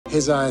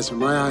His eyes are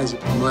my eyes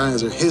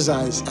are his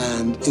eyes,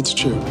 and it's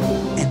true.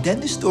 And then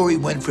the story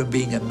went from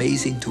being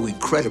amazing to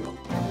incredible.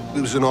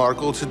 There was an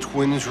article to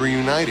Twins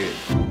Reunited.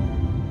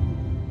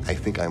 I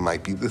think I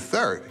might be the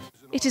third.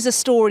 It is a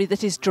story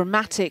that is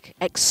dramatic,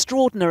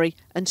 extraordinary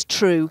and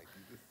true.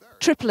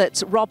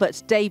 Triplets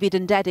Robert, David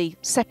and Eddie,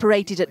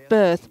 separated at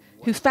birth,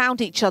 who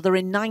found each other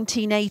in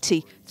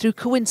 1980 through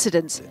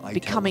coincidence,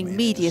 becoming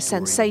media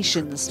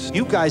sensations.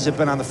 You guys have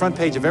been on the front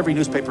page of every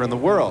newspaper in the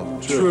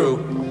world.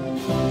 True.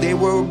 They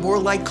were more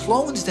like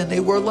clones than they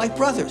were like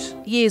brothers.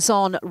 Years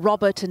on,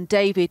 Robert and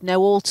David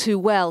know all too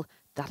well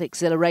that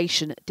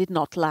exhilaration did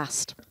not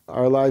last.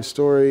 Our life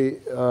story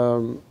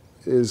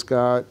has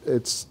got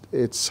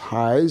its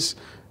highs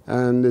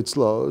and its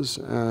lows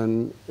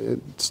and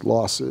its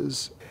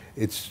losses.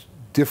 It's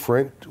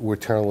different. We're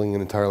telling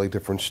an entirely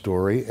different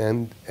story,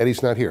 and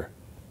Eddie's not here.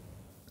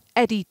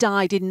 Eddie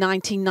died in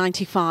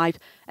 1995,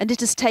 and it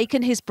has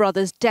taken his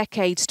brothers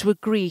decades to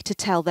agree to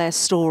tell their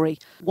story,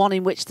 one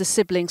in which the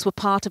siblings were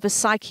part of a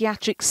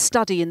psychiatric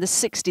study in the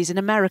 60s in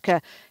America,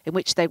 in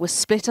which they were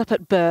split up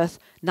at birth,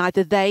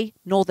 neither they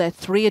nor their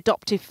 3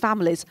 adoptive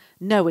families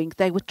knowing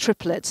they were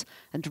triplets,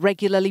 and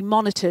regularly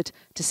monitored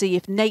to see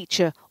if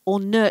nature or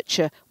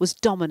nurture was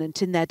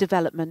dominant in their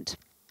development.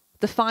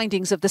 The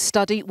findings of the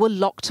study were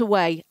locked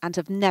away and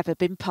have never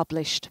been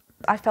published.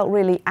 I felt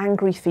really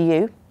angry for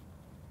you.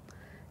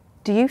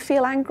 Do you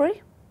feel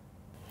angry?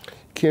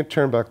 Can't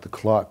turn back the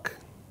clock.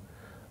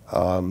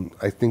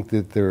 I think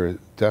that there are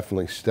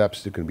definitely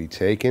steps that can be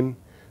taken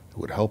that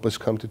would help us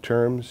come to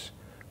terms.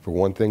 For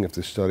one thing, if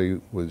the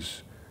study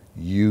was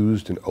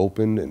used and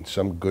opened and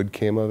some good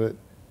came of it.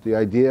 The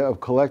idea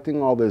of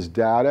collecting all this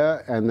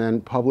data and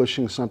then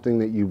publishing something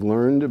that you've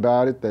learned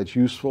about it that's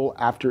useful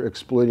after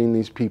exploiting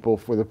these people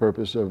for the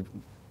purpose of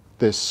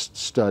this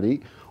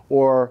study,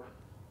 or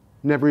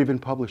never even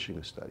publishing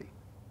a study.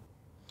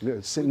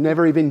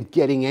 Never even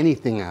getting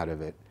anything out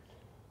of it.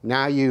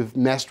 Now you've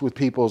messed with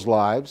people's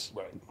lives,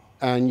 right,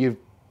 and you've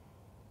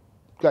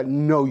got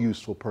no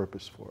useful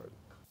purpose for it.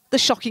 The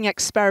shocking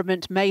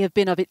experiment may have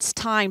been of its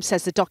time,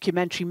 says the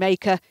documentary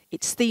maker.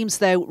 Its themes,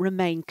 though,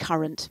 remain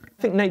current.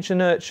 I think nature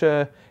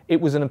nurture,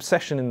 it was an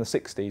obsession in the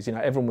 60s. You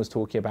know, everyone was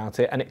talking about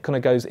it, and it kind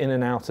of goes in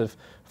and out of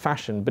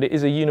fashion. But it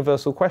is a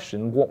universal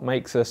question. What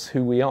makes us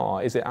who we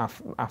are? Is it our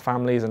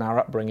families and our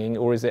upbringing,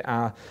 or is it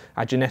our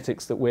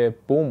genetics that we're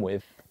born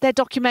with? Their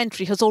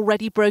documentary has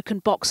already broken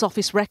box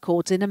office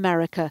records in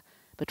America.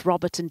 But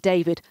Robert and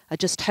David are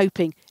just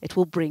hoping it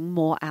will bring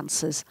more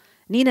answers.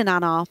 Nina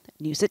Nanar,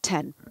 News at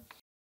 10.